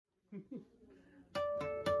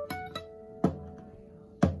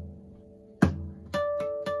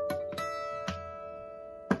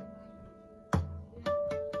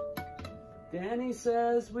Danny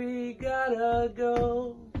says we gotta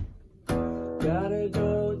go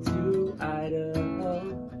to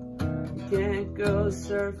Idaho. We can't go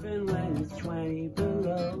surfing when it's 20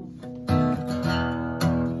 below.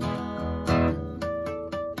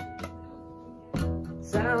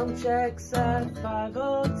 Sound checks at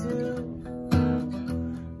 5:02.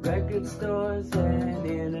 Record stores and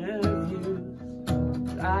interviews.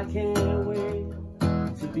 I can't wait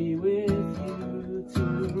to be with you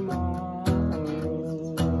tomorrow.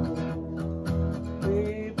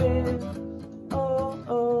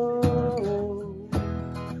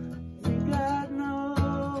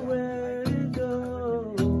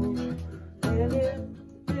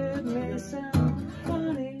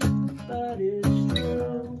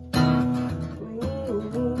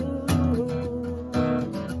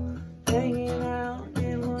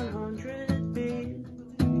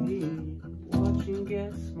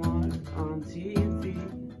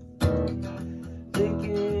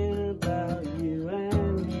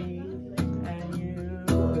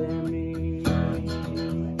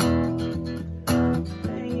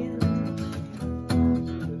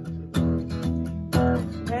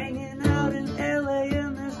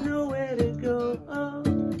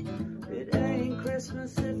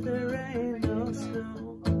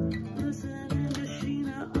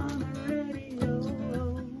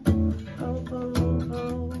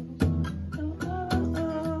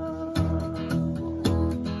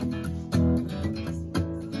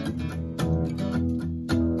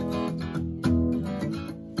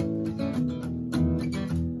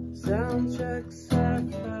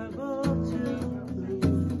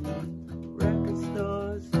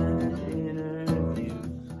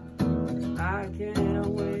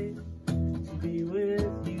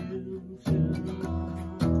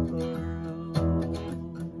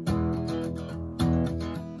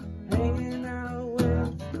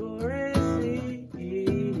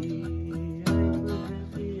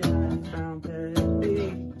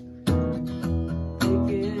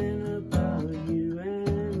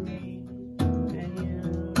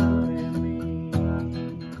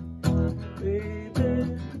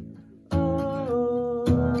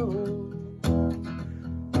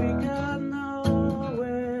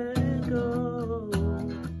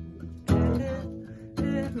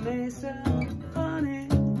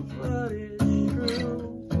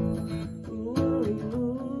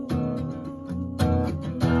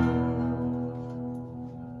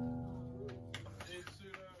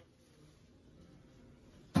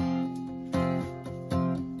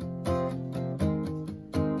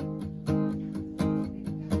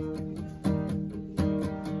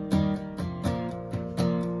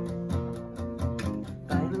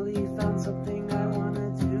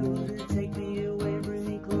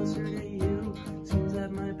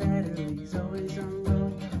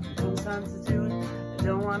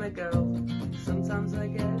 Sometimes I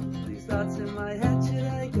get these thoughts in my head. Should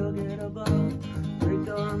I go get a bottle? Drink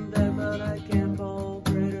till I'm dead, but I can't fall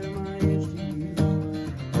prey to my itch to use.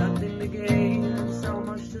 Nothing to gain and so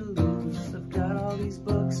much to lose. I've got all these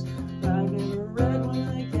books that I've never read. When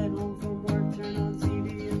I get home from work, turn on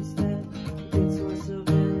TV instead. A good source of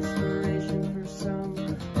inspiration for some,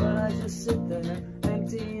 but I just sit there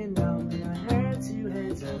empty and numb. And I heard two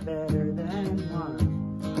heads are better than one.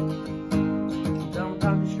 Don't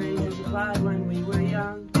talk to strangers applied when we were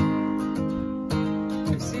young.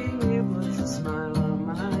 Seeing you puts a smile on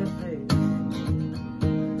my face.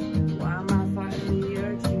 Why am I fighting the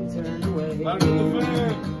urge to turn away?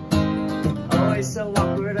 Always so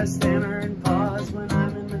awkward, I stammer and pause. When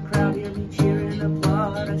I'm in the crowd, hear me cheer and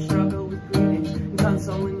applaud. I struggle with greetings and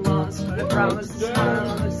consoling loss, but I promise to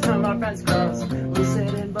smile next time our paths cross. We'll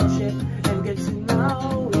sit and bullshit and get to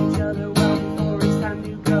know each other well before it's time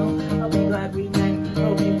to go. I'll be glad we met,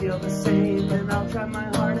 hope you feel the same, and I'll try my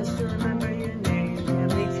hardest to remember your name.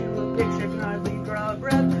 Can't make you a picture, can hardly draw a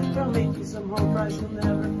breath, but I'll make you some home fries you'll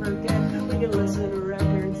never forget. We can listen to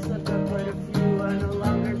records, I've got quite a few. I no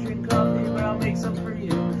longer drink coffee, but I'll make some for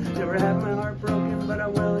you. Never had my heart broken, but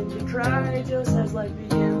I'm willing to try. Just as life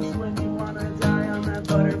begins when you wanna die on that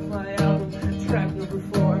Butterfly album, track number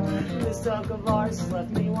 4. This talk of ours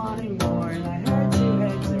left me wanting more, and I heard two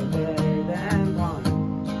heads are better than one.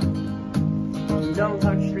 Don't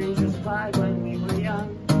touch strangers applied when we were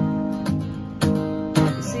young.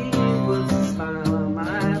 See you puts a smile on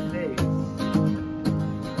my face.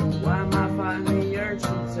 Why am I finding the urge to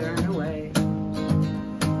turn away?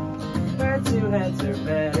 Two heads are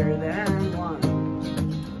better than one.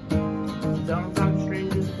 Don't talk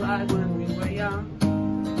strangers applied. lied when we were young.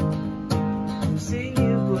 Seeing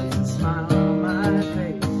you puts a smile on my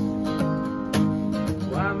face.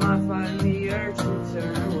 Why am I finding the urge to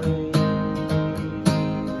turn away?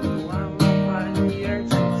 Why am I finding the urge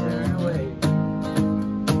to turn away?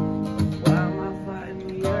 Why am I finding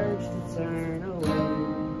the urge to turn away?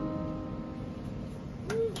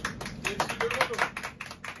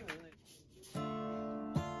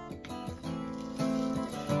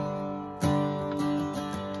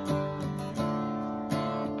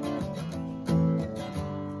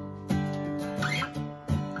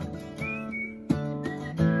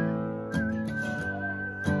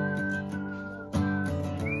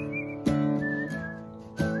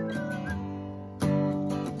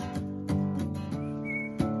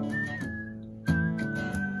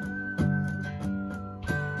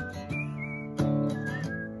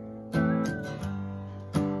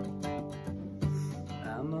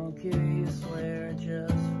 Okay, I swear I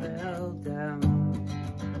just fell down.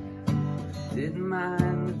 Didn't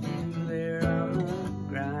mind the view there on the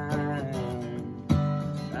ground.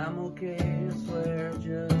 I'm okay, I swear I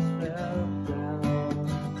just fell down.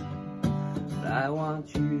 But I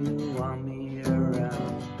want you to want me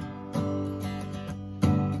around.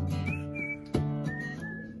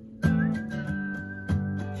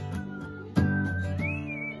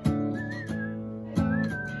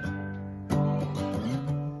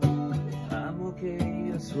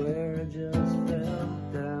 I swear I just fell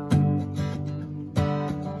down.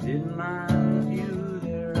 Didn't mind the view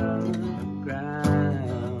there on the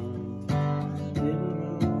ground. Didn't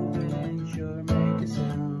move, it didn't sure make a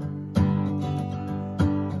sound.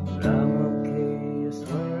 But I'm okay, I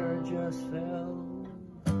swear I just fell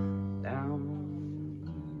down.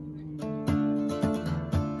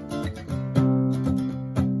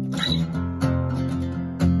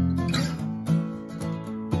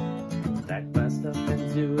 Packed my stuff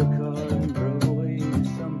into a car and drove away to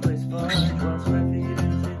someplace far. Crossed my feet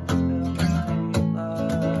and didn't spell my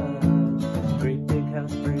life. Great big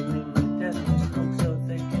house burning to death. Smoke so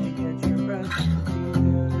thick you get your breath. Feel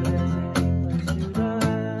good as any place to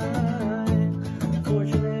die.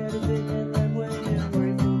 Fortunate it didn't that way, and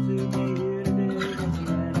grateful to be here today. There's a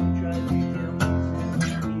man who tried to kill me since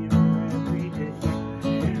every day.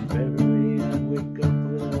 And February I wake up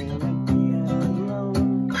with all empty and alone.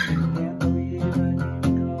 Can't believe I need to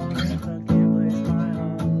call if I can't place my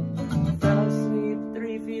home. Fell asleep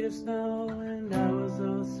 3 feet of snow and I was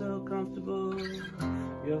oh so comfortable.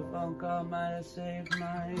 Your phone call might have saved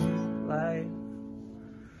my life.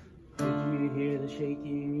 Did you hear the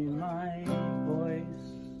shaking in my voice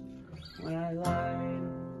when I lied?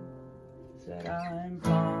 Said I'm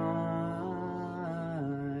fine.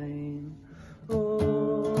 Oh.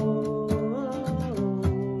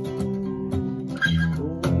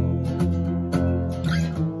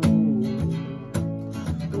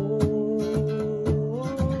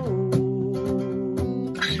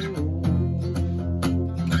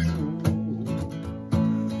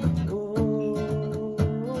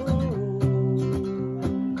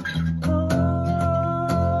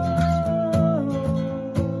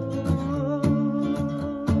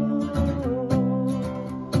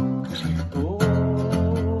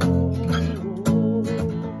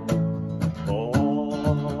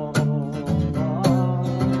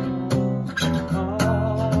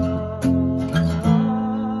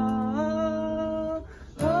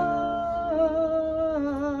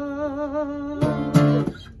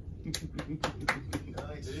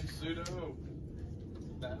 Pseudo.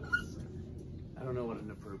 I don't know what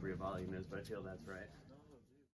an appropriate volume is, but I feel that's right.